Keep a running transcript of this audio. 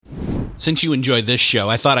Since you enjoy this show,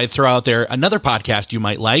 I thought I'd throw out there another podcast you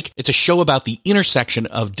might like. It's a show about the intersection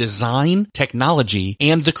of design, technology,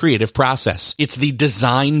 and the creative process. It's the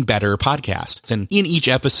Design Better podcast. And in each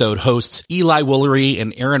episode, hosts Eli Woolery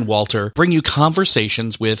and Aaron Walter bring you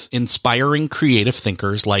conversations with inspiring creative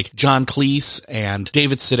thinkers like John Cleese and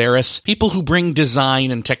David Sedaris, people who bring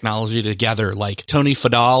design and technology together like Tony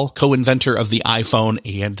Fadal, co-inventor of the iPhone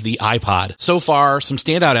and the iPod. So far, some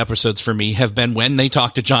standout episodes for me have been when they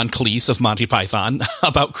talk to John Cleese of Monty Python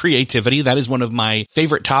about creativity. That is one of my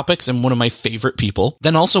favorite topics and one of my favorite people.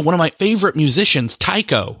 Then also one of my favorite musicians,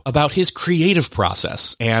 Tycho, about his creative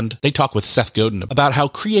process. And they talk with Seth Godin about how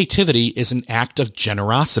creativity is an act of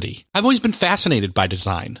generosity. I've always been fascinated by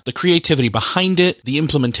design, the creativity behind it, the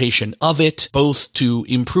implementation of it, both to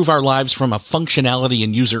improve our lives from a functionality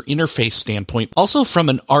and user interface standpoint, also from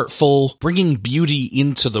an artful, bringing beauty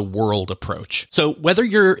into the world approach. So whether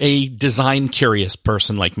you're a design curious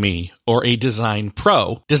person like me or a design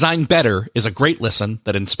pro, Design Better is a great listen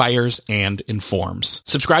that inspires and informs.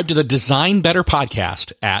 Subscribe to the Design Better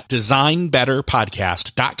podcast at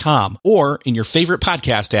designbetterpodcast.com or in your favorite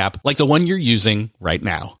podcast app like the one you're using right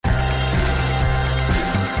now.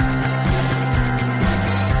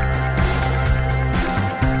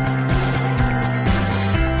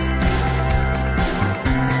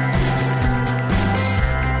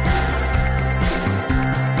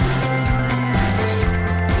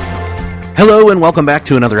 Hello and welcome back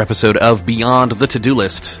to another episode of Beyond the To-Do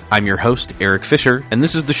List. I'm your host, Eric Fisher, and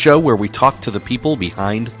this is the show where we talk to the people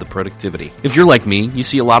behind the productivity. If you're like me, you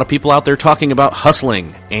see a lot of people out there talking about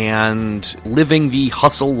hustling and living the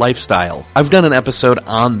hustle lifestyle. I've done an episode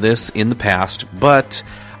on this in the past, but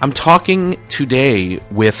I'm talking today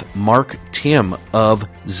with Mark Timm of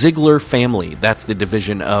Ziglar Family. That's the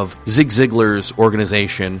division of Zig Ziglar's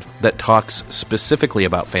organization that talks specifically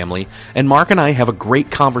about family. And Mark and I have a great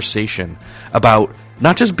conversation about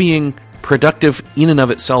not just being productive in and of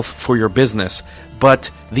itself for your business, but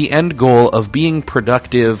the end goal of being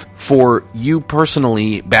productive for you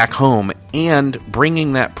personally back home and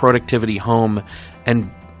bringing that productivity home and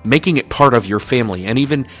making it part of your family, and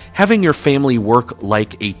even having your family work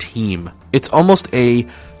like a team. It's almost a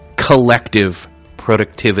collective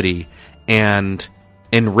productivity and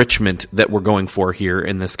enrichment that we're going for here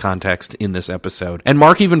in this context in this episode. And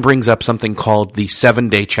Mark even brings up something called the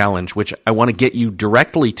 7-Day Challenge, which I want to get you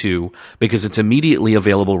directly to because it's immediately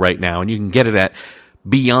available right now, and you can get it at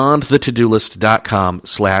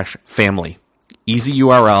beyondthetodolist.com/family. Easy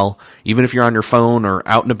URL. Even if you're on your phone or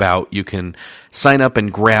out and about, you can sign up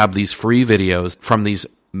and grab these free videos from these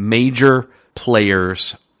major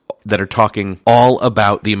players that are talking all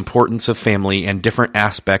about the importance of family and different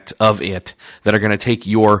aspects of it that are going to take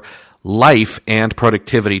your life and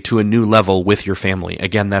productivity to a new level with your family.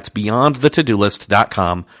 Again, that's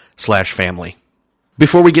beyondthetodolist.com/family.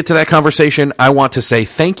 Before we get to that conversation, I want to say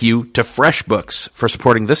thank you to FreshBooks for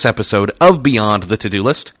supporting this episode of Beyond the To-Do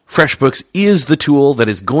List. FreshBooks is the tool that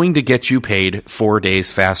is going to get you paid 4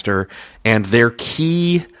 days faster, and their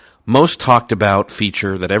key, most talked about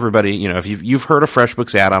feature that everybody, if you've heard a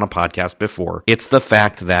FreshBooks ad on a podcast before, it's the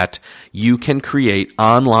fact that you can create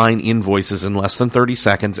online invoices in less than 30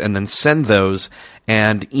 seconds and then send those,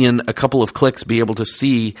 and in a couple of clicks be able to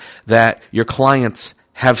see that your clients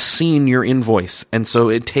have seen your invoice. And so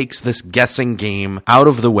it takes this guessing game out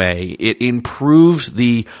of the way. It improves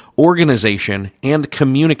the organization and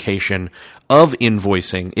communication of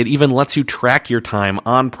invoicing. It even lets you track your time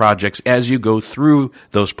on projects as you go through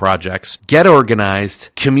those projects. Get organized,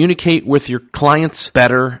 communicate with your clients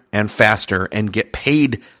better and faster, and get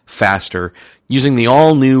paid faster using the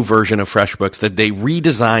all-new version of FreshBooks that they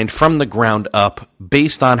redesigned from the ground up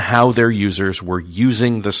based on how their users were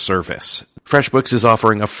using the service. FreshBooks is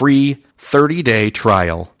offering a free 30-day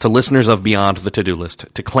trial to listeners of Beyond the To-Do List.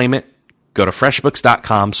 To claim it, go to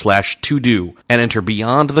freshbooks.com/to-do and enter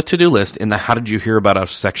Beyond the To-Do List in the How Did You Hear About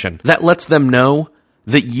Us section. That lets them know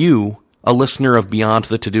that you, a listener of Beyond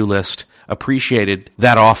the To-Do List, appreciated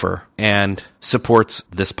that offer and supports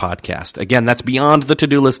this podcast. Again, that's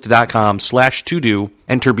beyondthetodolist.com/to-do.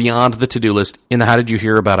 Enter Beyond the To-Do List in the How Did You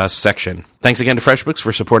Hear About Us section. Thanks again to FreshBooks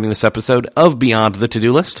for supporting this episode of Beyond the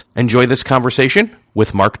To-Do List. Enjoy this conversation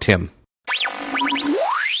with Mark Timm.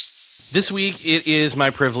 This week, it is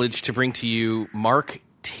my privilege to bring to you Mark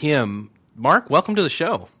Timm. Mark, welcome to the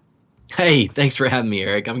show. Hey, thanks for having me,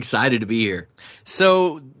 Eric. I'm excited to be here.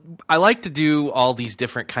 So I like to do all these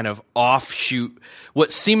different kind of offshoot,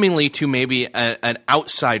 what seemingly to maybe an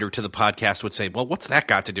outsider to the podcast would say, well, what's that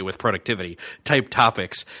got to do with productivity type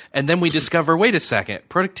topics? And then we discover, wait a second,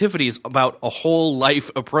 productivity is about a whole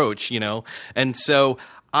life approach, And so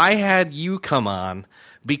I had you come on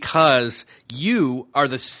because you are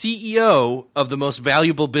the CEO of the most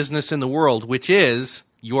valuable business in the world, which is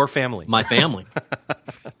your family. My family.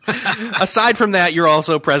 Aside from that, you're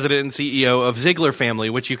also president and CEO of Ziegler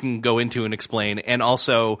Family, which you can go into and explain, and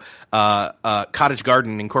also Cottage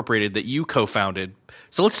Garden Incorporated that you co-founded.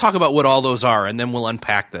 So let's talk about what all those are, and then we'll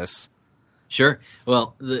unpack this. Sure.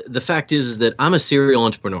 Well, the fact is that I'm a serial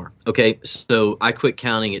entrepreneur. Okay. So I quit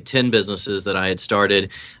counting at 10 businesses that I had started.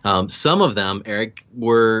 Some of them, Eric,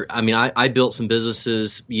 I built some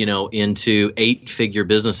businesses, into 8-figure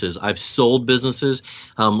businesses. I've sold businesses.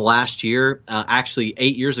 Last year, actually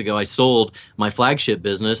 8 years ago, I sold my flagship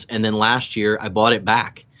business. And then last year I bought it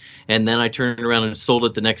back. And then I turned around and sold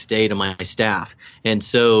it the next day to my staff. And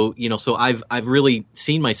so, so I've really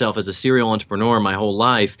seen myself as a serial entrepreneur my whole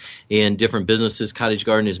life in different businesses. Cottage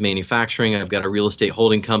Garden is manufacturing. I've got a real estate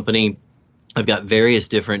holding company. I've got various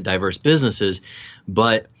different diverse businesses.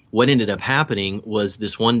 But what ended up happening was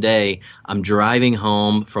this one day I'm driving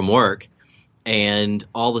home from work and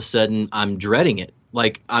all of a sudden I'm dreading it.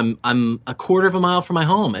 Like I'm a quarter of a mile from my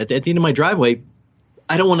home. At the end of my driveway,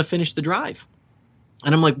 I don't want to finish the drive.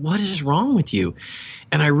 And I'm like, what is wrong with you?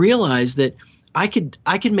 And I realized that I could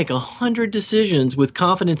make 100 decisions with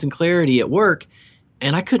confidence and clarity at work,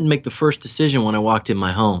 and I couldn't make the first decision when I walked in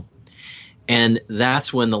my home. And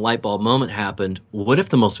that's when the light bulb moment happened. What if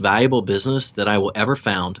the most valuable business that I will ever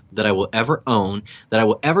found, that I will ever own, that I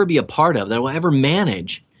will ever be a part of, that I will ever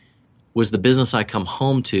manage was the business I come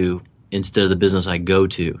home to instead of the business I go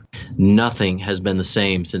to? Nothing has been the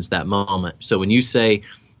same since that moment. So when you say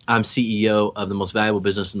I'm CEO of the most valuable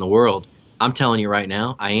business in the world, I'm telling you right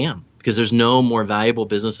now, I am. Because there's no more valuable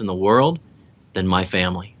business in the world than my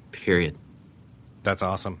family, period. That's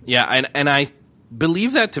awesome. Yeah, and I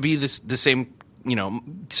believe that to be the same,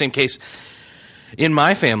 same case. In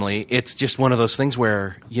my family, it's just one of those things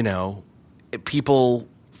where, people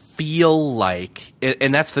feel like,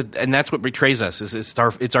 and that's what betrays us, is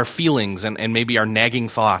it's our feelings and maybe our nagging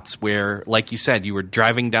thoughts where, like you said, you were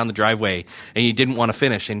driving down the driveway and you didn't want to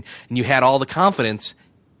finish and you had all the confidence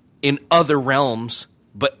in other realms,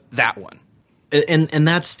 but that one. And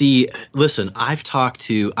that's listen, I've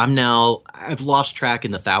lost track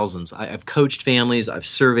in the thousands. I've coached families, I've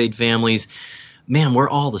surveyed families. Man, we're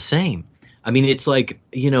all the same. I mean, it's like,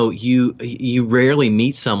 you rarely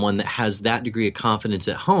meet someone that has that degree of confidence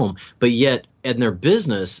at home, but yet in their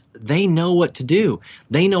business, they know what to do.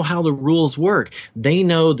 They know how the rules work. They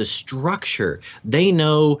know the structure. They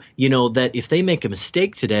know, that if they make a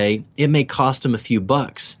mistake today, it may cost them a few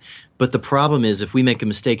bucks. But the problem is if we make a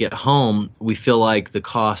mistake at home, we feel like the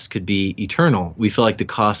cost could be eternal. We feel like the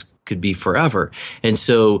cost could be forever. And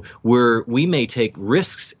so we may take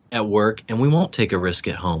risks at work and we won't take a risk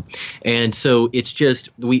at home. And so it's just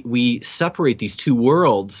we separate these two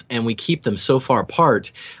worlds and we keep them so far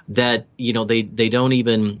apart that they don't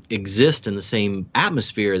even exist in the same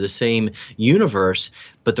atmosphere, the same universe.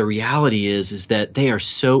 But the reality is that they are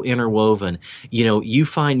so interwoven. You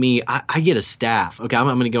find me, I get a staff. Okay, I'm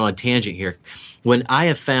going to go on a tangent here. When I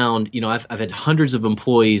have found, I've had hundreds of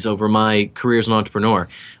employees over my career as an entrepreneur.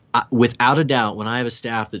 Without a doubt, when I have a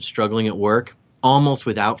staff that's struggling at work, almost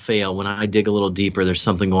without fail, when I dig a little deeper, there's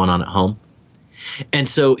something going on at home. And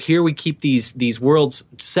so here we keep these worlds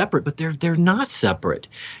separate, but they're not separate.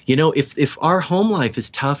 If our home life is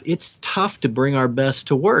tough, it's tough to bring our best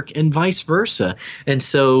to work and vice versa. And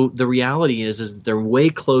so the reality is that they're way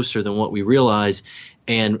closer than what we realize.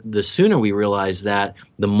 And the sooner we realize that,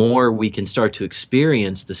 the more we can start to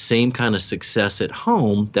experience the same kind of success at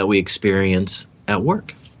home that we experience at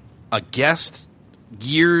work. A guest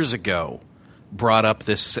years ago brought up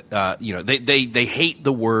this, they hate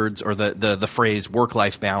the words or the phrase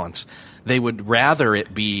work-life balance. They would rather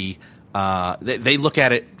it be, they look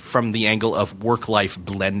at it from the angle of work-life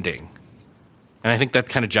blending. And I think that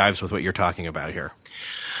kind of jives with what you're talking about here.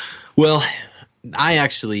 Well, I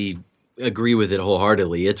actually agree with it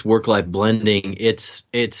wholeheartedly. It's work-life blending. It's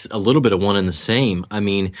a little bit of one and the same. I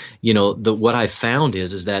mean, what I found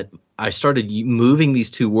is that I started moving these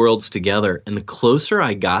two worlds together, and the closer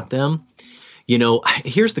I got them,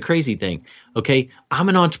 here's the crazy thing. Okay, I'm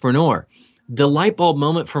an entrepreneur. The light bulb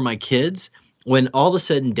moment for my kids, when all of a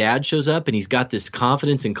sudden dad shows up and he's got this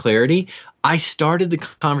confidence and clarity, I started the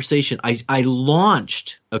conversation. I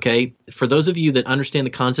launched, okay, for those of you that understand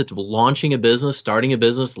the concept of launching a business, starting a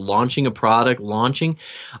business, launching a product,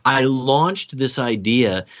 I launched this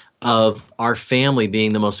idea of our family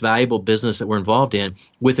being the most valuable business that we're involved in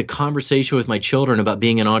with a conversation with my children about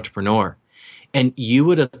being an entrepreneur. And you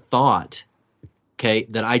would have thought, okay,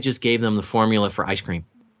 that I just gave them the formula for ice cream.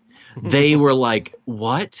 They were like,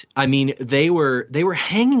 what? I mean, they were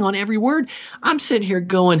hanging on every word. I'm sitting here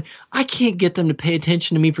going, I can't get them to pay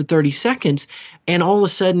attention to me for 30 seconds. And all of a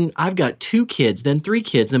sudden I've got 2 kids, then 3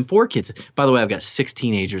 kids, then 4 kids. By the way, I've got 6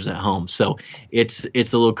 teenagers at home. So it's a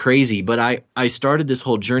little crazy, but I started this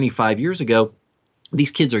whole journey 5 years ago.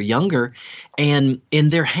 These kids are younger and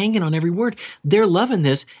they're hanging on every word. They're loving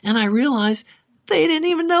this. And I realized they didn't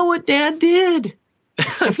even know what Dad did.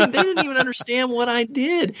 I mean, they didn't even understand what I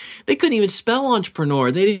did. They couldn't even spell entrepreneur.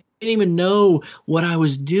 They didn't even know what I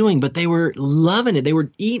was doing, but they were loving it. They were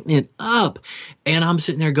eating it up. And I'm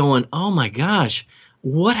sitting there going, oh my gosh,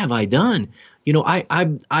 what have I done? You know,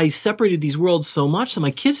 I separated these worlds so much that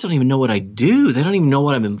my kids don't even know what I do. They don't even know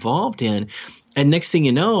what I'm involved in. And next thing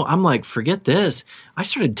you know, I'm like, forget this. I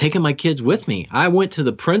started taking my kids with me. I went to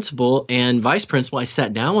the principal and vice principal. I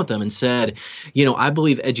sat down with them and said, you know, I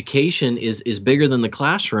believe education is bigger than the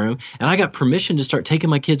classroom. And I got permission to start taking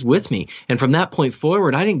my kids with me. And from that point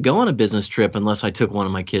forward, I didn't go on a business trip unless I took one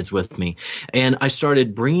of my kids with me. And I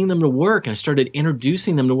started bringing them to work. And I started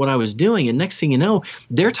introducing them to what I was doing. And next thing you know,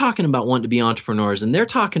 they're talking about wanting to be entrepreneurs and they're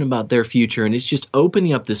talking about their future. And it's just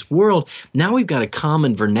opening up this world. Now we've got a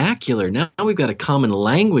common vernacular. Now we've got a common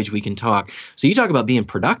language we can talk. So you talk about being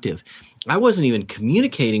productive. I wasn't even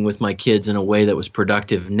communicating with my kids in a way that was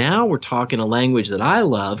productive. Now we're talking a language that I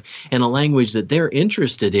love and a language that they're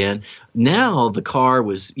interested in. Now the car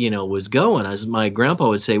was going. As my grandpa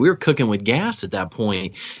would say, we were cooking with gas at that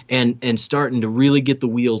point and starting to really get the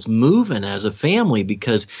wheels moving as a family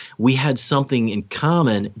because we had something in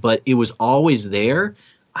common, but it was always there.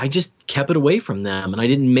 I just kept it away from them and I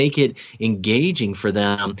didn't make it engaging for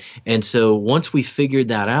them. And so once we figured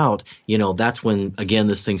that out, you know, that's when, again,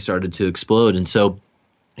 this thing started to explode. And so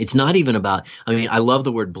it's not even about, I mean, I love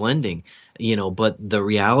the word blending, you know, but the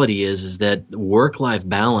reality is that work-life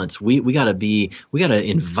balance, we got to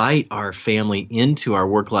invite our family into our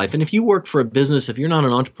work life. And if you work for a business, if you're not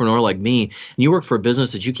an entrepreneur like me, and you work for a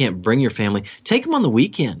business that you can't bring your family, take them on the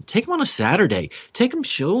weekend, take them on a Saturday, take them,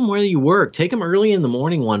 show them where you work, take them early in the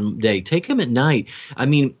morning one day, take them at night. I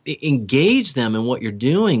mean, engage them in what you're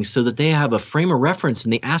doing so that they have a frame of reference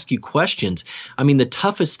and they ask you questions. I mean, the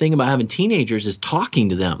toughest thing about having teenagers is talking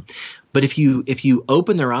to them. But if you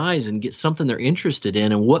open their eyes and get something they're interested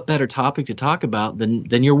in, and what better topic to talk about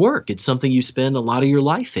than your work? It's something you spend a lot of your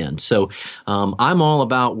life in. So I'm all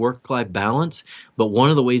about work-life balance. But one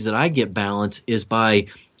of the ways that I get balance is by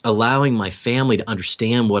allowing my family to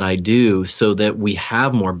understand what I do so that we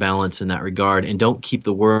have more balance in that regard and don't keep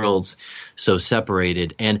the worlds so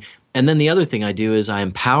separated. And then the other thing I do is I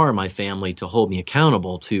empower my family to hold me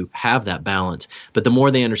accountable to have that balance. But the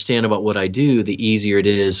more they understand about what I do, the easier it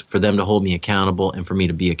is for them to hold me accountable and for me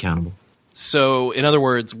to be accountable. So, in other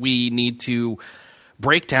words, we need to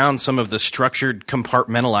break down some of the structured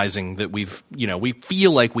compartmentalizing that we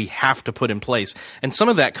feel like we have to put in place. And some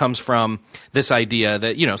of that comes from this idea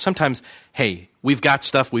that, you know, sometimes, hey, we've got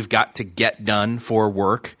stuff we've got to get done for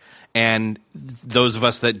work. And those of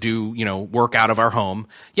us that do, you know, work out of our home,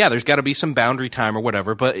 yeah, there's got to be some boundary time or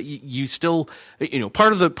whatever, but you still, you know,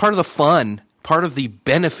 part of the fun, part of the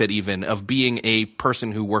benefit even of being a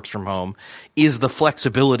person who works from home is the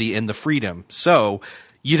flexibility and the freedom. So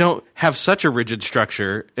you don't have such a rigid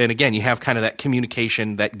structure. And again, you have kind of that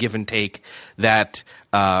communication, that give and take, that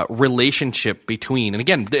relationship between, and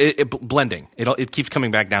again, blending. It keeps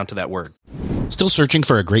coming back down to that word. Still searching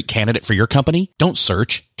for a great candidate for your company? Don't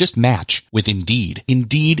search, just match with Indeed.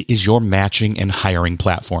 Indeed is your matching and hiring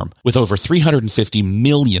platform with over 350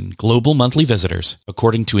 million global monthly visitors,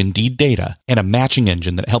 according to Indeed data, and a matching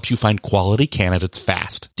engine that helps you find quality candidates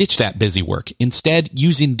fast. Ditch that busy work. Instead,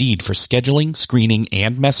 use Indeed for scheduling, screening,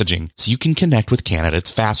 and messaging so you can connect with candidates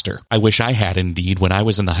faster. I wish I had Indeed when I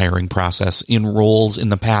was in the hiring process in roles in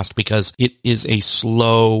the past because it is a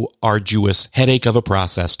slow, arduous headache of a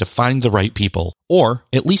process to find the right people. Or,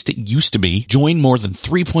 at least it used to be. Join more than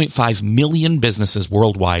 3.5 million businesses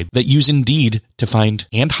worldwide that use Indeed to find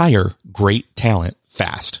and hire great talent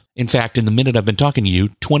fast. In fact, in the minute I've been talking to you,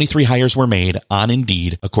 23 hires were made on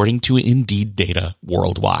Indeed, according to Indeed data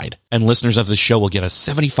worldwide. And listeners of the show will get a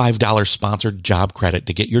 $75 sponsored job credit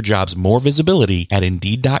to get your jobs more visibility at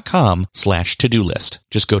Indeed.com/to-do list.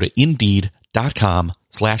 Just go to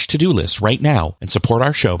Indeed.com/to-do list right now and support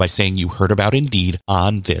our show by saying you heard about Indeed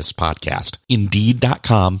on this podcast.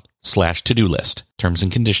 Indeed.com/to-do list. Terms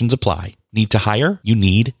and conditions apply. Need to hire? You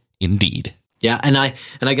need Indeed. Yeah. And I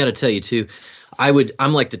got to tell you too,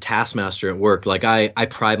 I'm like the taskmaster at work. Like I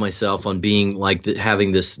pride myself on being like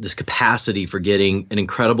having this capacity for getting an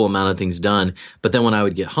incredible amount of things done. But then when I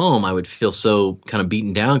would get home, I would feel so kind of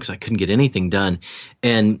beaten down because I couldn't get anything done.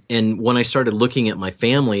 And when I started looking at my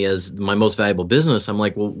family as my most valuable business, I'm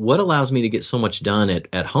like, well, what allows me to get so much done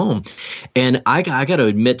at home? And I got to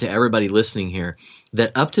admit to everybody listening here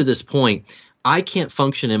that up to this point, I can't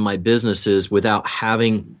function in my businesses without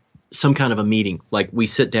having some kind of a meeting. Like we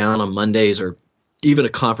sit down on Mondays or even a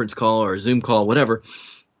conference call or a Zoom call, whatever,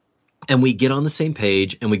 and we get on the same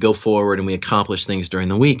page and we go forward and we accomplish things during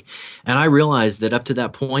the week. And I realized that up to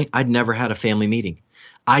that point, I'd never had a family meeting.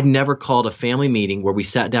 I'd never called a family meeting where we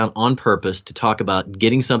sat down on purpose to talk about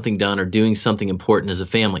getting something done or doing something important as a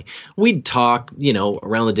family. We'd talk,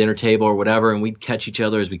 around the dinner table or whatever, and we'd catch each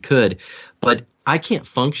other as we could. But I can't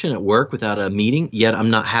function at work without a meeting, yet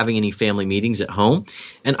I'm not having any family meetings at home.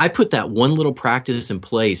 And I put that one little practice in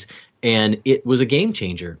place, and it was a game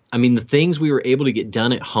changer. I mean, the things we were able to get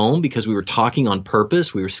done at home because we were talking on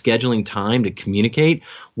purpose, we were scheduling time to communicate,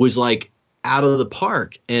 was like out of the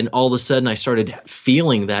park. And all of a sudden I started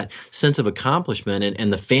feeling that sense of accomplishment,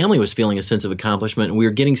 and the family was feeling a sense of accomplishment, and we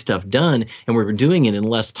were getting stuff done, and we were doing it in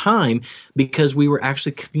less time because we were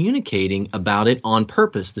actually communicating about it on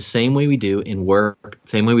purpose, the same way we do in work,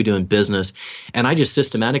 same way we do in business. And I just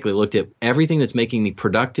systematically looked at everything that's making me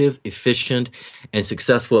productive, efficient, and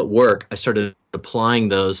successful at work. I started applying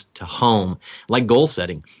those to home, like goal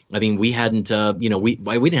setting. I mean, we hadn't, we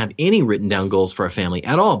didn't have any written down goals for our family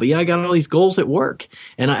at all. But yeah, I got all these goals at work,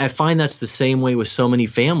 and I find that's the same way with so many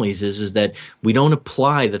families. Is that we don't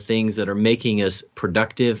apply the things that are making us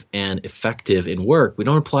productive and effective in work. We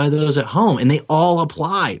don't apply those at home, and they all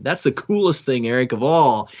apply. That's the coolest thing, Eric, of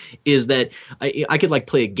all, is that I could like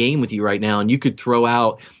play a game with you right now, and you could throw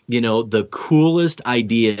out, the coolest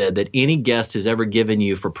idea that any guest has ever given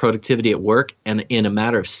you for productivity at work. And in a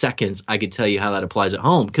matter of seconds, I could tell you how that applies at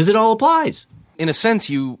home, because it all applies. In a sense,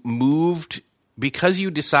 you moved because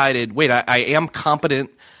you decided, wait, I am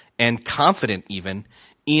competent and confident even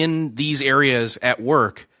in these areas at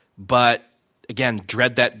work, but again,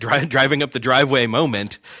 dread that driving up the driveway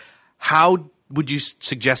moment. How would you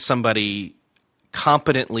suggest somebody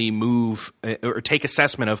competently move or take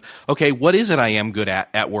assessment of, okay, what is it I am good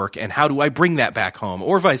at work, and how do I bring that back home,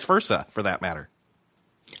 or vice versa for that matter?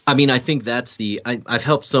 I mean, I think that's I've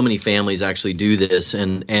helped so many families actually do this.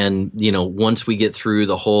 And once we get through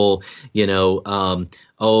the whole,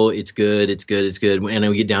 oh, it's good. And then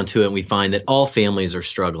we get down to it and we find that all families are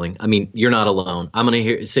struggling. I mean, you're not alone. I'm going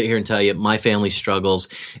to sit here and tell you my family struggles.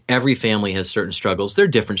 Every family has certain struggles. They're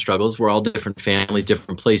different struggles. We're all different families,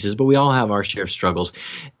 different places, but we all have our share of struggles.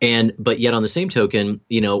 But yet on the same token,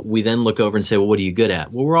 we then look over and say, well, what are you good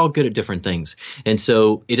at? Well, we're all good at different things. And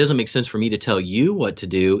so it doesn't make sense for me to tell you what to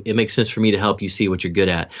do. It makes sense for me to help you see what you're good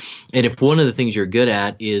at. And if one of the things you're good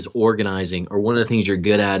at is organizing, or one of the things you're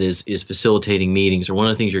good at is facilitating meetings, or one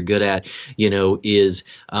of the things you're good at, is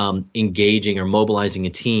engaging or mobilizing a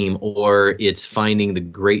team, or it's finding the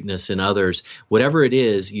greatness in others, whatever it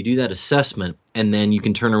is, you do that assessment. And then you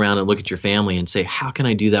can turn around and look at your family and say, how can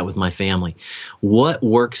I do that with my family? What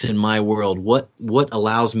works in my world? What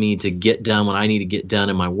allows me to get done what I need to get done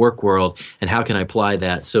in my work world? And how can I apply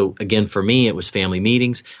that? So again, for me, it was family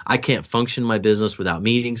meetings. I can't function in my business without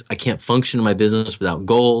meetings. I can't function in my business without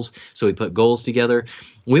goals. So we put goals together.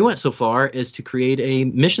 We went so far as to create a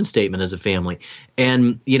mission statement as a family.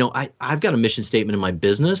 And, I've got a mission statement in my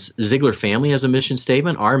business. Ziegler Family has a mission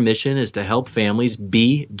statement. Our mission is to help families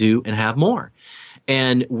be, do, and have more.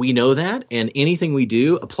 And we know that, and anything we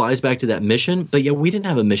do applies back to that mission. But yet we didn't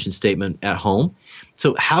have a mission statement at home.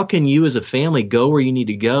 So how can you as a family go where you need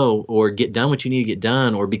to go, or get done what you need to get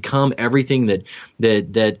done, or become everything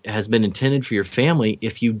that has been intended for your family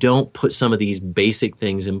if you don't put some of these basic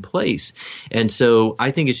things in place? And so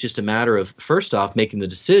I think it's just a matter of, first off, making the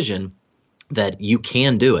decision that you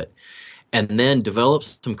can do it, and then develop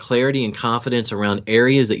some clarity and confidence around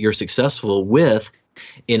areas that you're successful with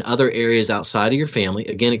in other areas outside of your family.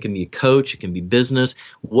 Again, it can be a coach, it can be business.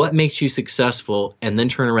 What makes you successful? And then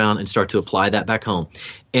turn around and start to apply that back home.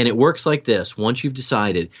 And it works like this. Once you've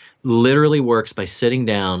decided, literally works by sitting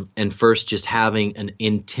down and first just having an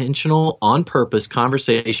intentional, on purpose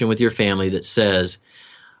conversation with your family that says,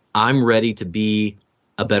 I'm ready to be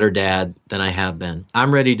a better dad than I have been.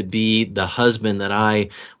 I'm ready to be the husband that I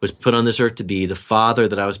was put on this earth to be, the father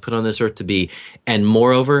that I was put on this earth to be. And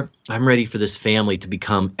moreover, I'm ready for this family to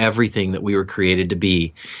become everything that we were created to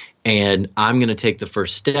be. And I'm going to take the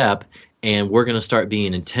first step and we're going to start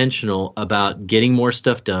being intentional about getting more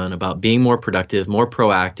stuff done, about being more productive, more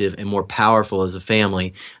proactive, and more powerful as a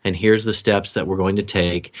family. And here's the steps that we're going to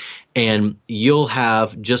take. And you'll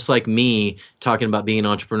have, just like me talking about being an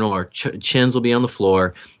entrepreneur, chins will be on the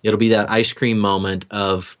floor. It'll be that ice cream moment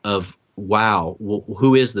of wow,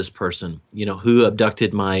 who is this person? Who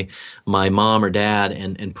abducted my mom or dad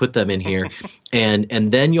and put them in here?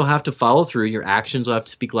 And then you'll have to follow through. Your actions will have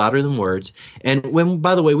to speak louder than words. And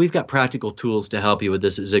by the way, we've got practical tools to help you with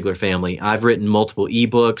this at Ziegler Family. I've written multiple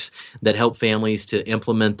ebooks that help families to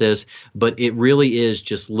implement this, but it really is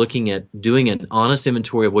just looking at doing an honest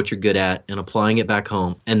inventory of what you're good at and applying it back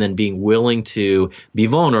home, and then being willing to be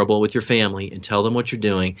vulnerable with your family and tell them what you're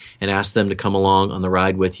doing and ask them to come along on the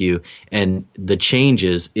ride with you. And the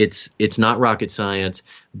changes, it's not rocket science,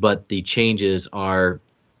 but the changes are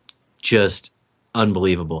just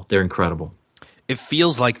unbelievable. They're incredible. It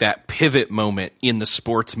feels like that pivot moment in the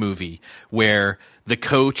sports movie where the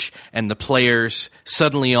coach and the players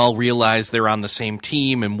suddenly all realize they're on the same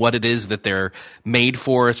team and what it is that they're made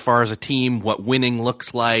for as far as a team, what winning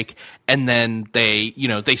looks like. And then they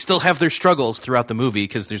still have their struggles throughout the movie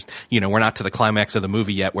because we're not to the climax of the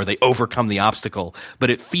movie yet where they overcome the obstacle. But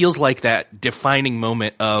it feels like that defining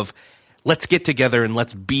moment of, let's get together and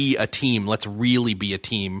let's be a team. Let's really be a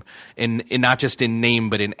team, and not just in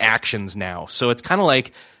name, but in actions now. So it's kind of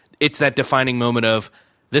like it's that defining moment of,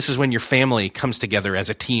 this is when your family comes together as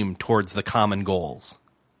a team towards the common goals.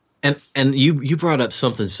 And you brought up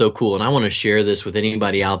something so cool, and I want to share this with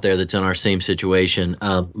anybody out there that's in our same situation.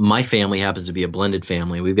 My family happens to be a blended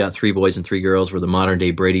family. We've got 3 boys and 3 girls. We're the modern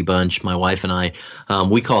day Brady Bunch. My wife and I,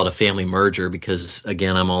 we call it a family merger because,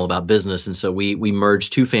 again, I'm all about business, and so we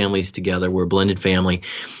merged 2 families together. We're a blended family.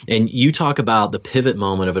 And you talk about the pivot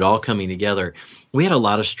moment of it all coming together. We had a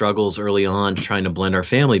lot of struggles early on trying to blend our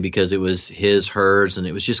family because it was his, hers, and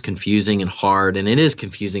it was just confusing and hard. And it is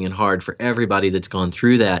confusing and hard for everybody that's gone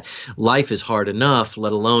through that. Life is hard enough,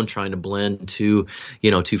 let alone trying to blend two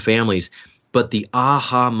families. But the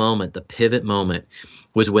aha moment, the pivot moment,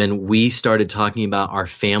 was when we started talking about our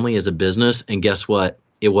family as a business. And guess what?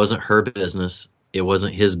 It wasn't her business. It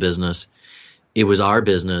wasn't his business. It was our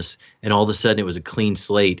business, and all of a sudden it was a clean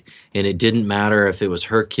slate, and it didn't matter if it was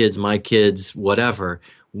her kids, my kids, whatever.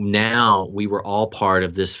 Now we were all part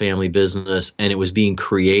of this family business, and it was being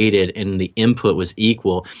created, and the input was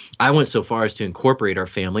equal. I went so far as to incorporate our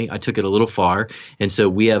family. I took it a little far, and so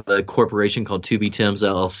we have a corporation called Tim's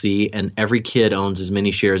LLC, and every kid owns as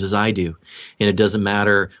many shares as I do, and it doesn't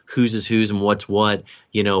matter whose is whose and what's what.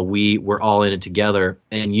 We're all in it together.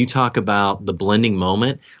 And you talk about the blending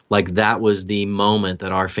moment, like that was the moment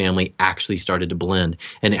that our family actually started to blend.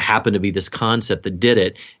 And it happened to be this concept that did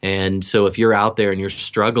it. And so if you're out there and you're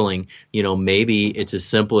struggling, maybe it's as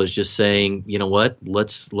simple as just saying, you know what,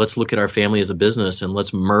 let's look at our family as a business and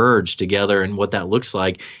let's merge together and what that looks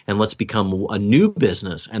like. And let's become a new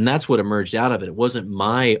business. And that's what emerged out of it. It wasn't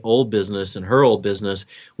my old business and her old business.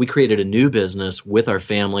 We created a new business with our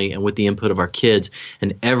family and with the input of our kids.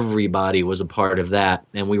 And everybody was a part of that.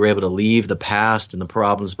 And we were able to leave the past and the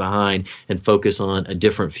problems behind and focus on a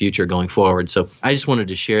different future going forward. So I just wanted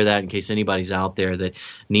to share that in case anybody's out there that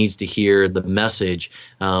needs to hear the message,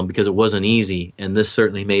 because it wasn't easy. And this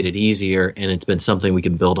certainly made it easier. And it's been something we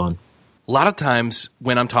can build on. A lot of times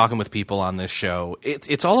when I'm talking with people on this show,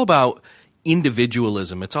 it's all about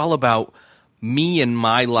individualism. It's all about me and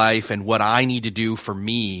my life and what I need to do for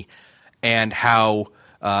me, and how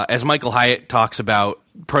as Michael Hyatt talks about,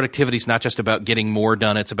 productivity is not just about getting more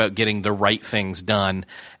done, it's about getting the right things done.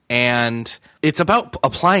 And it's about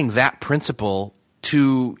applying that principle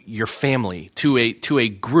to your family, to a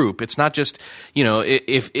group. It's not just,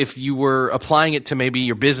 if you were applying it to maybe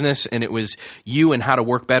your business and it was you and how to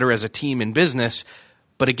work better as a team in business.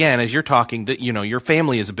 But again, as you're talking, that your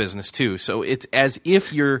family is a business too. So it's as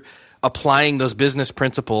if you're applying those business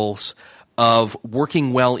principles of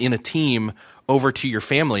working well in a team over to your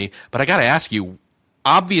family. But I got to ask you,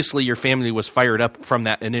 obviously your family was fired up from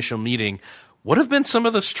that initial meeting. What have been some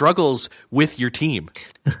of the struggles with your team?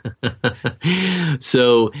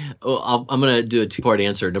 So I'm going to do a 2-part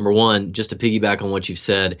answer. Number one, just to piggyback on what you've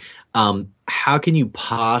said, how can you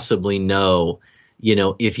possibly know,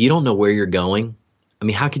 if you don't know where you're going? I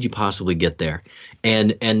mean, how could you possibly get there?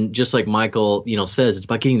 And just like Michael, says, it's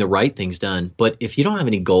about getting the right things done. But if you don't have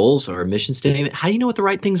any goals or a mission statement, how do you know what the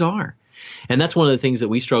right things are? And that's one of the things that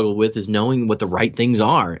we struggle with, is knowing what the right things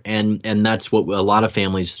are. And that's what a lot of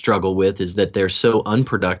families struggle with, is that they're so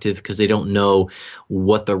unproductive because they don't know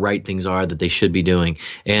what the right things are that they should be doing.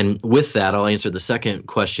 And with that, I'll answer the second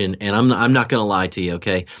question. And I'm not going to lie to you,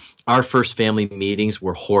 okay? Our first family meetings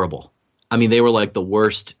were horrible. I mean, they were like the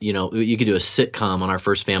worst, you could do a sitcom on our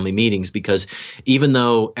first family meetings, because even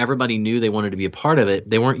though everybody knew they wanted to be a part of it,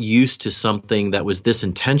 they weren't used to something that was this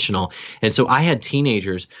intentional. And so I had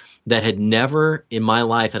teenagers that had never in my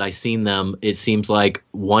life had I seen them, it seems like,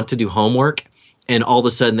 want to do homework. And all of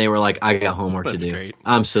a sudden they were like, I got homework to do. Great.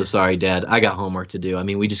 I'm so sorry, Dad. I got homework to do. I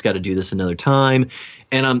mean, we just got to do this another time.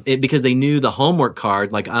 And because they knew the homework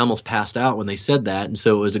card, like I almost passed out when they said that. And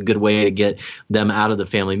so it was a good way to get them out of the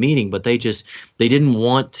family meeting. But they didn't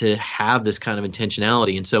want to have this kind of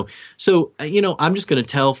intentionality. And so I'm just going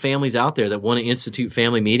to tell families out there that want to institute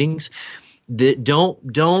family meetings that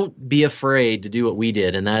don't be afraid to do what we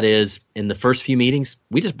did. And that is, in the first few meetings,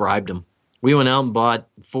 we just bribed them. We went out and bought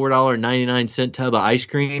 $4.99 tub of ice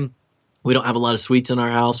cream. We don't have a lot of sweets in our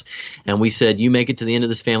house. And we said, you make it to the end of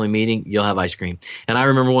this family meeting, you'll have ice cream. And I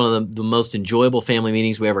remember one of the most enjoyable family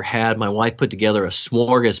meetings we ever had. My wife put together a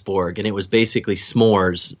smorgasbord, and it was basically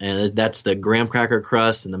s'mores. And that's the graham cracker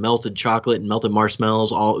crust and the melted chocolate and melted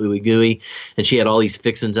marshmallows, all ooey gooey. And she had all these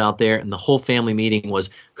fixins out there. And the whole family meeting was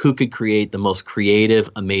who could create the most creative,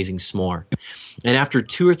 amazing s'more. And after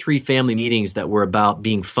 2 or 3 family meetings that were about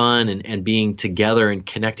being fun and being together and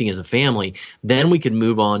connecting as a family, then we could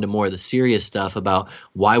move on to more of the serious stuff about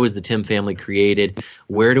why was the Timm family created?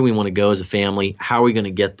 Where do we want to go as a family? How are we going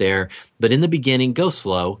to get there? But in the beginning, go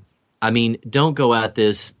slow. I mean, don't go at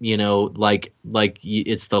this, like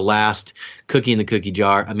it's the last cookie in the cookie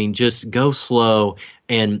jar. I mean, just go slow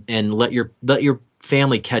and let your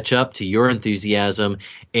family catch up to your enthusiasm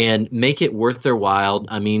and make it worth their while.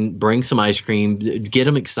 I mean, bring some ice cream, get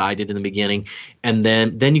them excited in the beginning, and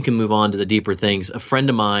then you can move on to the deeper things. A friend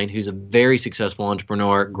of mine who's a very successful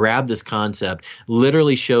entrepreneur grabbed this concept,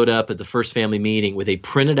 literally showed up at the first family meeting with a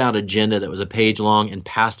printed out agenda that was a page long and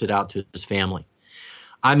passed it out to his family.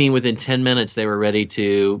 I mean, within 10 minutes, they were ready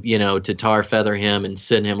to tar feather him and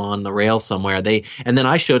send him on the rail somewhere. And then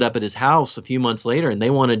I showed up at his house a few months later, and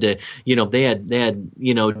they wanted to, they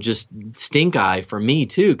had, just stink eye for me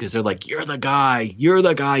too. 'Cause they're like, you're the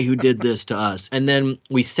guy who did this to us. And then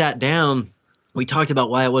we sat down, we talked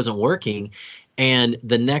about why it wasn't working. And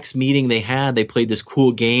the next meeting they had, they played this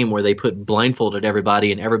cool game where they blindfolded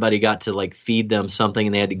everybody, and everybody got to like feed them something,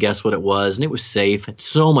 and they had to guess what it was. And it was safe. It's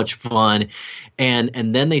so much fun.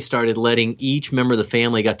 And then they started letting each member of the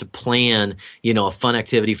family got to plan, a fun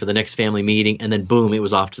activity for the next family meeting. And then boom, it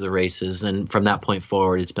was off to the races. And from that point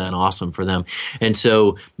forward, it's been awesome for them. And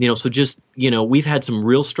so, we've had some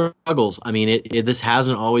real struggles. I mean, this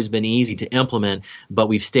hasn't always been easy to implement, but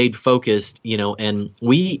we've stayed focused, and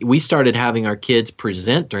we started having our kids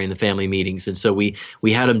present during the family meetings. And so we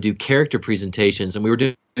had them do character presentations, and we were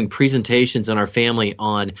doing presentations in our family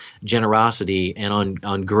on generosity and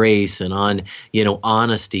on grace and on,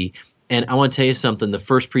 honesty. And I want to tell you something. The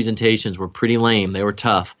first presentations were pretty lame. They were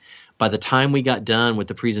tough. By the time we got done with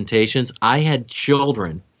the presentations, I had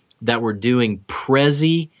children that were doing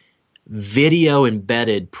Prezi video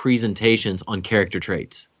embedded presentations on character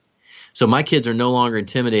traits. So my kids are no longer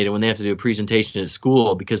intimidated when they have to do a presentation at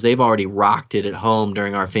school, because they've already rocked it at home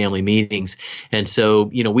during our family meetings. And so,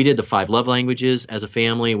 we did the 5 love languages as a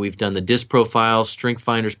family. We've done the DISC profile, Strength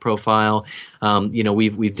Finders profile.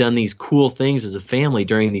 We've done these cool things as a family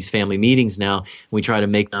during these family meetings now. We try to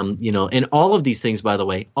make them, and all of these things, by the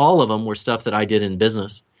way, all of them were stuff that I did in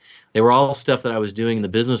business. They were all stuff that I was doing in the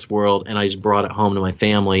business world, and I just brought it home to my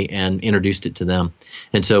family and introduced it to them.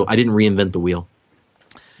 And so I didn't reinvent the wheel.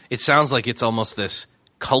 It sounds like it's almost this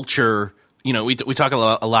culture. We talk a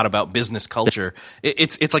lot about business culture.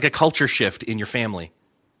 It's like a culture shift in your family.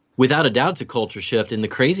 Without a doubt, it's a culture shift. And the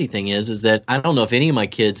crazy thing is that I don't know if any of my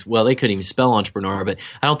kids, well, they couldn't even spell entrepreneur, but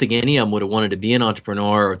I don't think any of them would have wanted to be an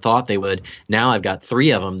entrepreneur or thought they would. Now I've got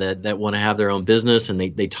 3 of them that want to have their own business, and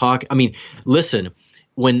they talk. I mean, listen,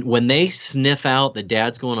 when they sniff out that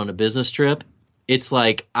Dad's going on a business trip, it's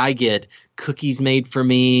like I get cookies made for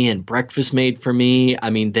me and breakfast made for me. I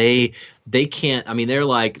mean, they can't. I mean, they're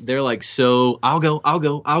like, so I'll go.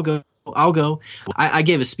 I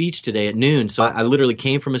gave a speech today at noon. So I literally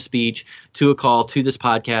came from a speech to a call to this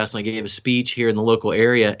podcast, and I gave a speech here in the local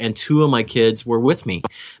area, and 2 of my kids were with me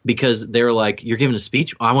because they were like, you're giving a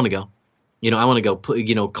speech? Oh, I want to go. I want to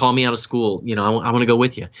go, call me out of school. I want to go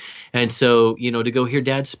with you. And so, to go hear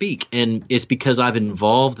Dad speak. And it's because I've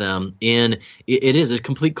involved them in, it is a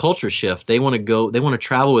complete culture shift. They want to go, they want to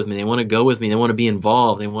travel with me. They want to go with me. They want to be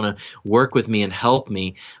involved. They want to work with me and help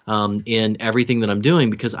me in everything that I'm doing,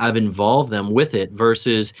 because I've involved them with it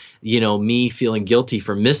versus, me feeling guilty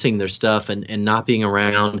for missing their stuff and not being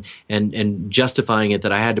around and justifying it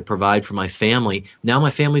that I had to provide for my family. Now my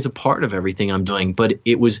family's a part of everything I'm doing, but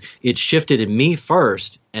it shifted shifted in me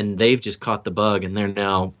first, and they've just caught the bug, and they're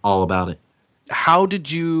now all about it. How did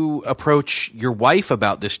you approach your wife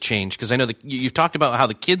about this change? Because I know that you've talked about how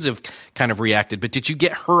the kids have kind of reacted, but did you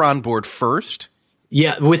get her on board first?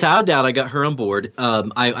 Yeah, without doubt, I got her on board.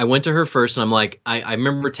 I went to her first, and I'm like, I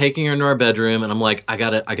remember taking her into our bedroom, and I'm like, I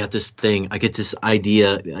got this thing, I get this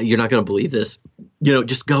idea. You're not going to believe this.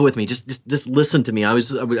 Just go with me. Just listen to me. I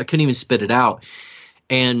couldn't even spit it out.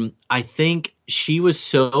 And I think she was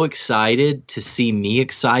so excited to see me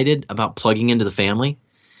excited about plugging into the family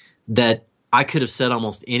that I could have said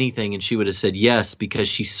almost anything and she would have said yes, because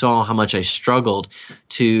she saw how much I struggled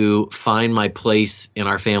to find my place in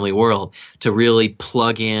our family world, to really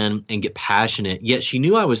plug in and get passionate. Yet she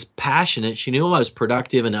knew I was passionate. She knew I was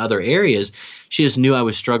productive in other areas. She just knew I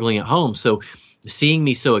was struggling at home. So seeing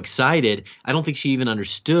me so excited, I don't think she even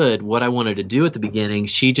understood what I wanted to do at the beginning.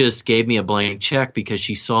 She just gave me a blank check because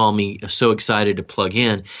she saw me so excited to plug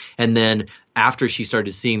in. And then after she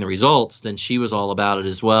started seeing the results, then she was all about it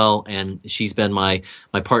as well. And she's been my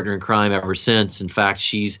partner in crime ever since. In fact,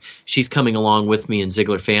 she's coming along with me in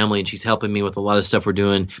Ziegler Family, and she's helping me with a lot of stuff we're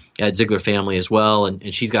doing at Ziegler Family as well.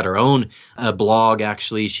 And she's got her own blog,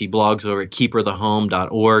 actually. She blogs over at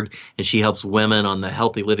keeperthehome.org, and she helps women on the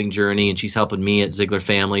healthy living journey, and she's helping me at Ziegler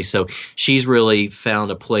Family. So she's really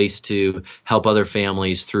found a place to help other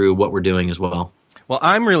families through what we're doing as well. Well,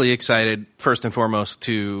 I'm really excited, first and foremost,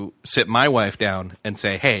 to sit my wife down and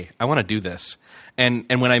say, hey, I want to do this. And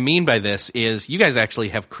what I mean by this is you guys actually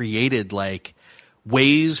have created like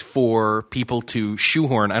ways for people to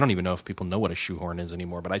shoehorn. I don't even know if people know what a shoehorn is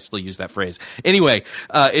anymore, but I still use that phrase. Anyway,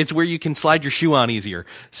 it's where you can slide your shoe on easier.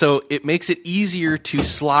 So it makes it easier to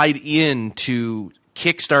slide into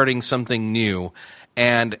kickstarting something new.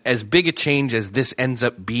 And as big a change as this ends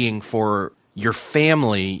up being for your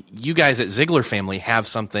family, you guys at Ziegler Family have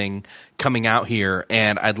something coming out here,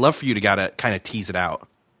 and I'd love for you to kind of tease it out.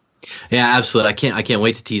 Yeah, absolutely. I can't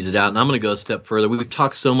wait to tease it out. And I'm going to go a step further. We've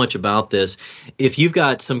talked so much about this. If you've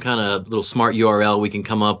got some kind of little smart URL, we can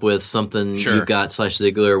come up with something. Sure. You've got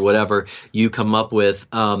 /Ziegler or whatever you come up with.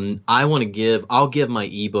 I'll give my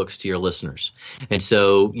ebooks to your listeners. And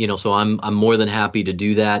so, so I'm more than happy to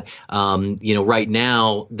do that. Right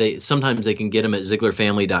now sometimes they can get them at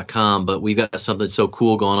ZieglerFamily.com, but we've got something so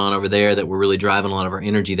cool going on over there that we're really driving a lot of our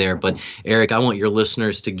energy there. But Eric, I want your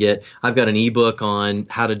listeners to I've got an ebook on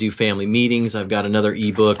how to do family meetings. I've got another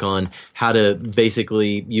ebook on how to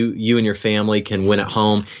basically you and your family can win at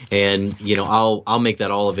home, and I'll make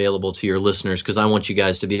that all available to your listeners because I want you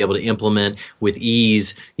guys to be able to implement with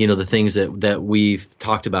ease the things that we've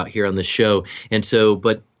talked about here on the show. And so,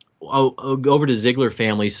 but I'll go over to Ziegler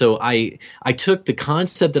Family. So I took the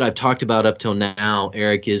concept that I've talked about up till now,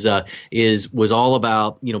 Eric, was all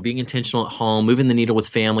about being intentional at home, moving the needle with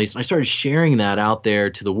families. And I started sharing that out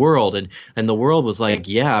there to the world, and the world was like,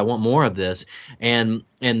 yeah, I want more of this. And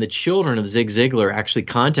the children of Zig Ziglar actually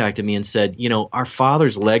contacted me and said, our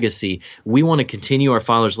father's legacy, we want to continue our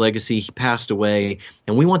father's legacy. He passed away,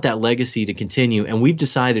 and we want that legacy to continue. And we've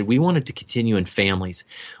decided we want it to continue in families.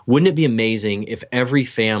 Wouldn't it be amazing if every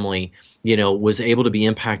family, was able to be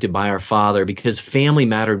impacted by our father, because family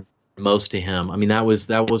mattered most to him. I mean, that was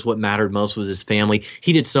what mattered most, was his family.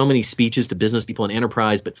 He did so many speeches to business people and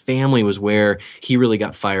enterprise, but family was where he really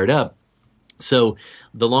got fired up. So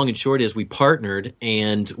the long and short is we partnered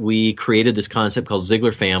and we created this concept called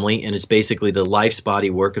Ziegler Family, and it's basically the life's body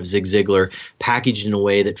work of Zig Ziglar packaged in a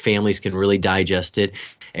way that families can really digest it.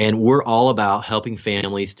 And we're all about helping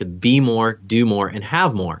families to be more, do more, and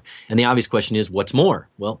have more. And the obvious question is, what's more?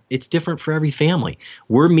 Well, it's different for every family.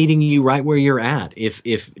 We're meeting you right where you're at. If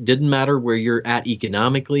it didn't matter where you're at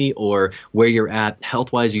economically or where you're at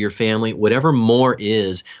health-wise of your family, whatever more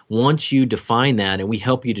is, once you define that and we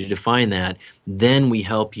help you to define that, then we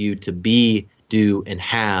help you to be, do, and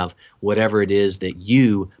have whatever it is that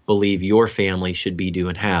you believe your family should be, do,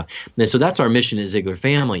 and have. And so that's our mission at Ziegler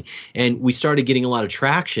Family. And we started getting a lot of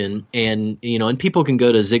traction, and and people can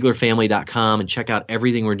go to ZieglerFamily.com and check out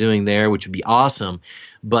everything we're doing there, which would be awesome.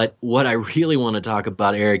 But what I really want to talk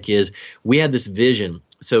about, Eric, is we had this vision.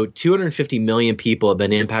 So 250 million people have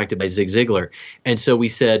been impacted by Zig Ziglar. And so we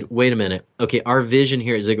said, wait a minute. Okay, our vision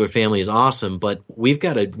here at Ziegler Family is awesome, but we've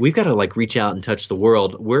got to like reach out and touch the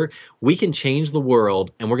world. We can change the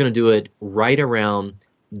world, and we're going to do it right around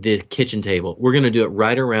the kitchen table. We're going to do it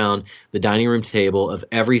right around the dining room table of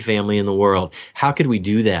every family in the world. How could we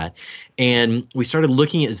do that? And we started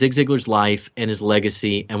looking at Zig Ziglar's life and his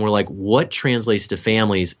legacy, and we're like, what translates to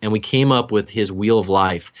families? And we came up with his Wheel of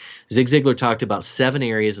Life. Zig Ziglar talked about 7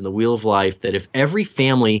 areas in the Wheel of Life that if every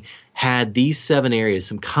family had these 7 areas,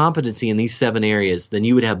 some competency in these 7 areas, then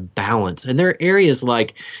you would have balance. And there are areas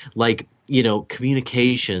like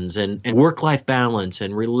communications and work-life balance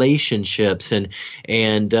and relationships and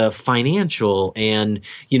financial and,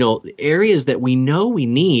 areas that we know we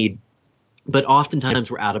need. But oftentimes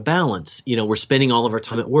we're out of balance. We're spending all of our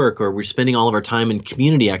time at work, or we're spending all of our time in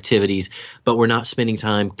community activities, but we're not spending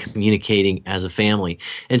time communicating as a family.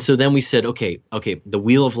 And so then we said, okay, the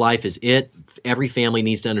wheel of life is it. Every family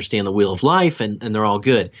needs to understand the wheel of life, and they're all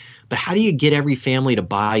good. But how do you get every family to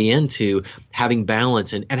buy into having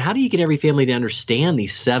balance? And how do you get every family to understand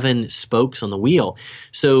these 7 spokes on the wheel?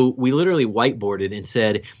 So we literally whiteboarded and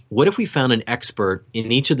said, what if we found an expert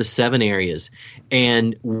in each of the 7 areas,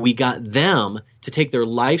 and we got them to take their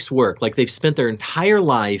life's work, like they've spent their entire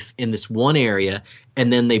life in this one area,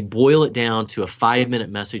 and then they boil it down to a 5-minute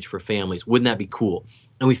message for families? Wouldn't that be cool?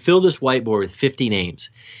 And we filled this whiteboard with 50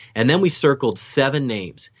 names. And then we circled 7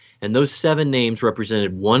 names. And those 7 names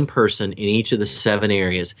represented one person in each of the 7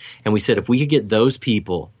 areas. And we said, if we could get those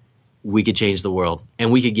people, we could change the world.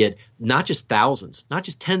 And we could get not just thousands, not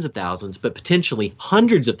just tens of thousands, but potentially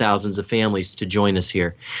hundreds of thousands of families to join us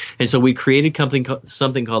here. And so we created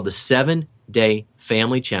something called the 7-Day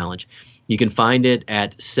Family Challenge. You can find it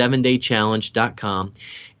at 7daychallenge.com.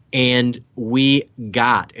 And we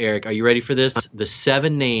got, Eric, are you ready for this? The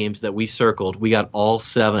 7 names that we circled, we got all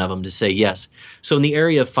 7 of them to say yes. So in the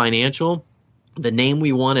area of financial, the name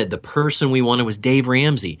we wanted, the person we wanted was Dave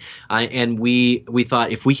Ramsey. And we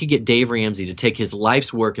thought if we could get Dave Ramsey to take his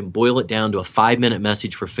life's work and boil it down to a 5-minute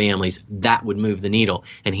message for families, that would move the needle.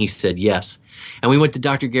 And he said yes. And we went to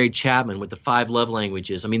Dr. Gary Chapman with the 5 love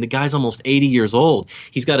languages. I mean, the guy's almost 80 years old.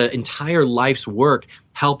 He's got an entire life's work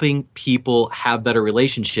helping people have better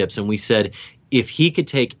relationships. And we said, if he could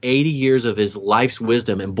take 80 years of his life's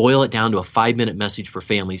wisdom and boil it down to a 5-minute message for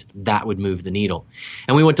families, that would move the needle.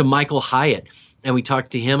 And we went to Michael Hyatt, and we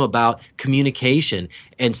talked to him about communication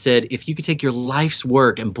and said, if you could take your life's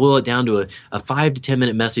work and boil it down to a 5 to 10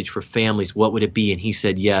 minute message for families, what would it be? And he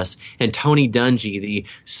said yes. And Tony Dungy, the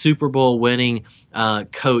Super Bowl winning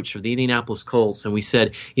coach of the Indianapolis Colts, and we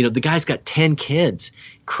said, the guy's got 10 kids,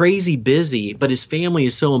 crazy busy, but his family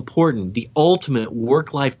is so important. The ultimate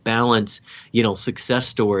work-life balance, success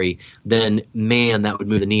story, then man, that would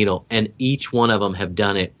move the needle. And each one of them have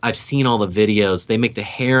done it. I've seen all the videos. They make the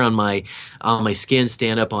hair on my skin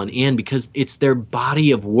stand up on end because it's their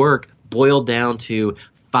body of work boiled down to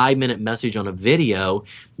 5-minute message on a video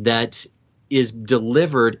that is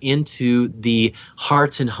delivered into the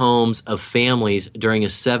hearts and homes of families during a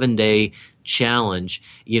 7-day challenge,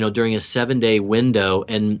 during a 7-day window.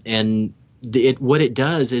 And what it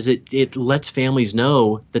does is it lets families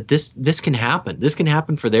know that this can happen. This can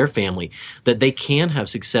happen for their family, that they can have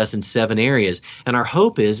success in 7 areas. And our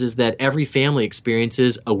hope is that every family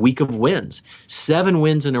experiences a week of wins, 7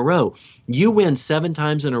 wins in a row. You win 7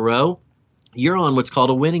 times in a row, you're on what's called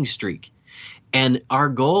a winning streak. And our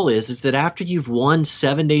goal is that after you've won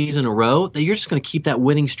 7 days in a row, that you're just going to keep that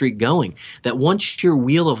winning streak going. That once your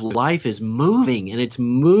wheel of life is moving and it's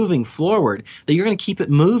moving forward, that you're going to keep it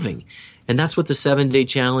moving. And that's what the 7-Day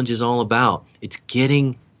Challenge is all about. It's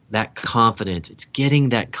getting that confidence. It's getting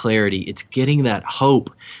that clarity. It's getting that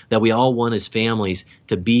hope that we all want as families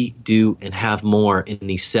to be, do, and have more in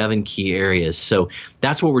these 7 key areas. So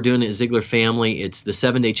that's what we're doing at Ziegler Family. It's the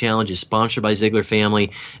 7-Day Challenge is sponsored by Ziegler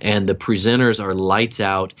Family, and the presenters are lights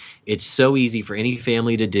out. It's so easy for any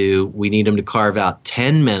family to do. We need them to carve out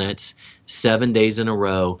 10 minutes, 7 days in a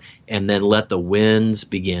row, and then let the wins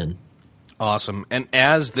begin. Awesome. And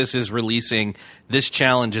as this is releasing, this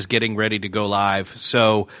challenge is getting ready to go live.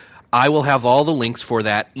 So I will have all the links for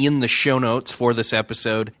that in the show notes for this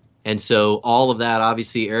episode. And so all of that,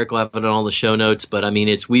 obviously, Eric will have it on all the show notes. But,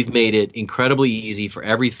 we've made it incredibly easy for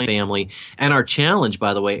every family. And our challenge,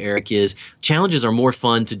 by the way, Eric, is challenges are more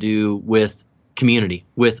fun to do with community,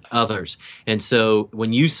 with others. And so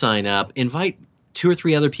when you sign up, invite 2 or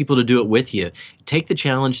 3 other people to do it with you. Take the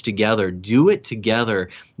challenge together. Do it together.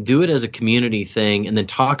 Do it as a community thing, and then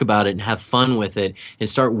talk about it and have fun with it and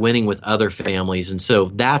start winning with other families. And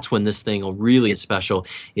so that's when this thing will really get special,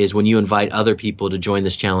 is when you invite other people to join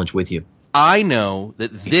this challenge with you. I know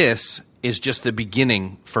that this is just the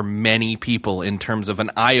beginning for many people in terms of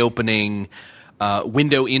an eye-opening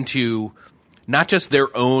window into not just their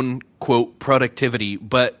own, quote, productivity,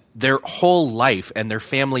 but their whole life and their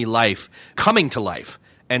family life coming to life.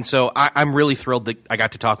 And so I'm really thrilled that I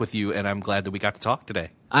got to talk with you, and I'm glad that we got to talk today.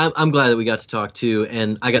 I'm glad that we got to talk too.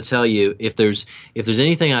 And I got to tell you, if there's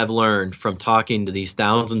anything I've learned from talking to these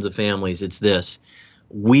thousands of families, it's this: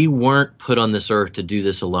 we weren't put on this earth to do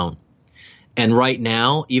this alone. And right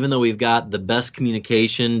now, even though we've got the best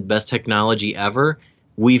communication, best technology ever,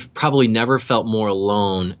 we've probably never felt more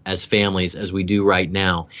alone as families as we do right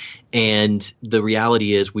now. And the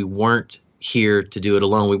reality is we weren't here to do it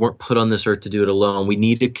alone. We weren't put on this earth to do it alone. We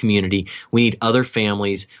need a community. We need other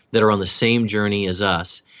families that are on the same journey as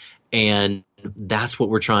us. And that's what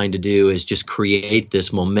we're trying to do, is just create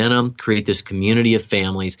this momentum, create this community of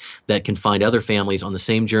families that can find other families on the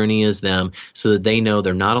same journey as them, so that they know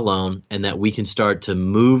they're not alone, and that we can start to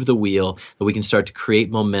move the wheel, that we can start to create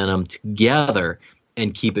momentum together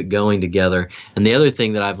and keep it going together. And the other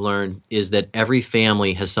thing that I've learned is that every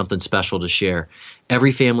family has something special to share.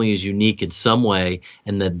 Every family is unique in some way,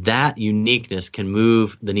 and that uniqueness can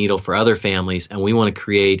move the needle for other families. And we want to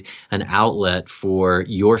create an outlet for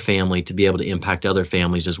your family to be able to impact other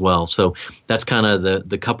families as well. So that's kind of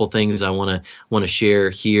the couple things I want to share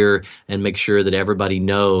here, and make sure that everybody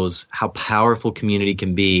knows how powerful community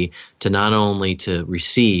can be, to not only to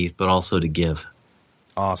receive, but also to give.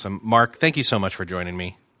 Awesome. Mark, thank you so much for joining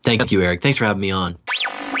me. Thank you, Eric. Thanks for having me on.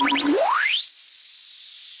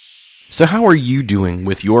 So how are you doing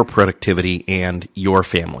with your productivity and your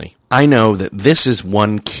family? I know that this is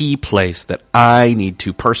one key place that I need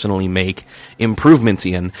to personally make improvements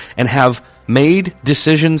in, and have made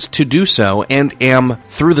decisions to do so, and am,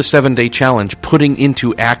 through the 7-day challenge, putting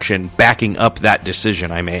into action, backing up that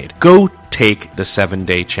decision I made. Go take the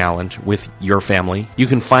 7-day challenge with your family. You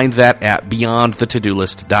can find that at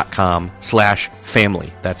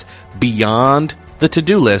beyondthetodolist.com/family. That's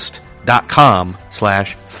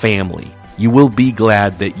beyondthetodolist.com/family. You will be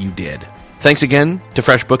glad that you did. Thanks again to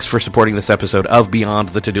FreshBooks for supporting this episode of Beyond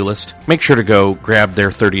the To-Do List. Make sure to go grab their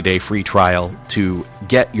 30-day free trial to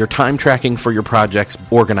get your time tracking for your projects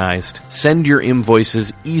organized, send your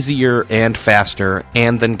invoices easier and faster,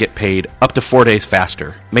 and then get paid up to 4 days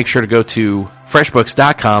faster. Make sure to go to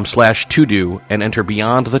freshbooks.com/to-do and enter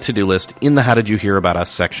Beyond the To-Do List in the How Did You Hear About Us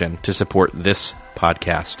section to support this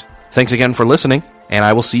podcast. Thanks again for listening, and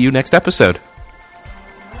I will see you next episode.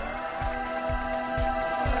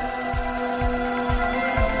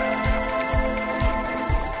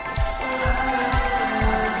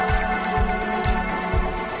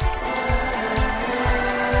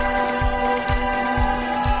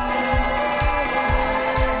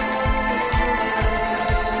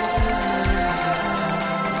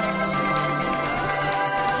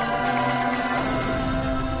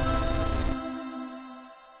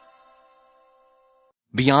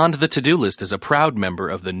 Beyond the To-Do List is a proud member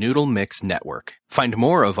of the Noodle Mix Network. Find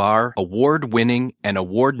more of our award-winning and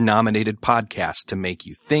award-nominated podcasts to make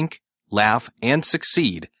you think, laugh, and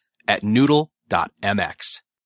succeed at noodle.mx.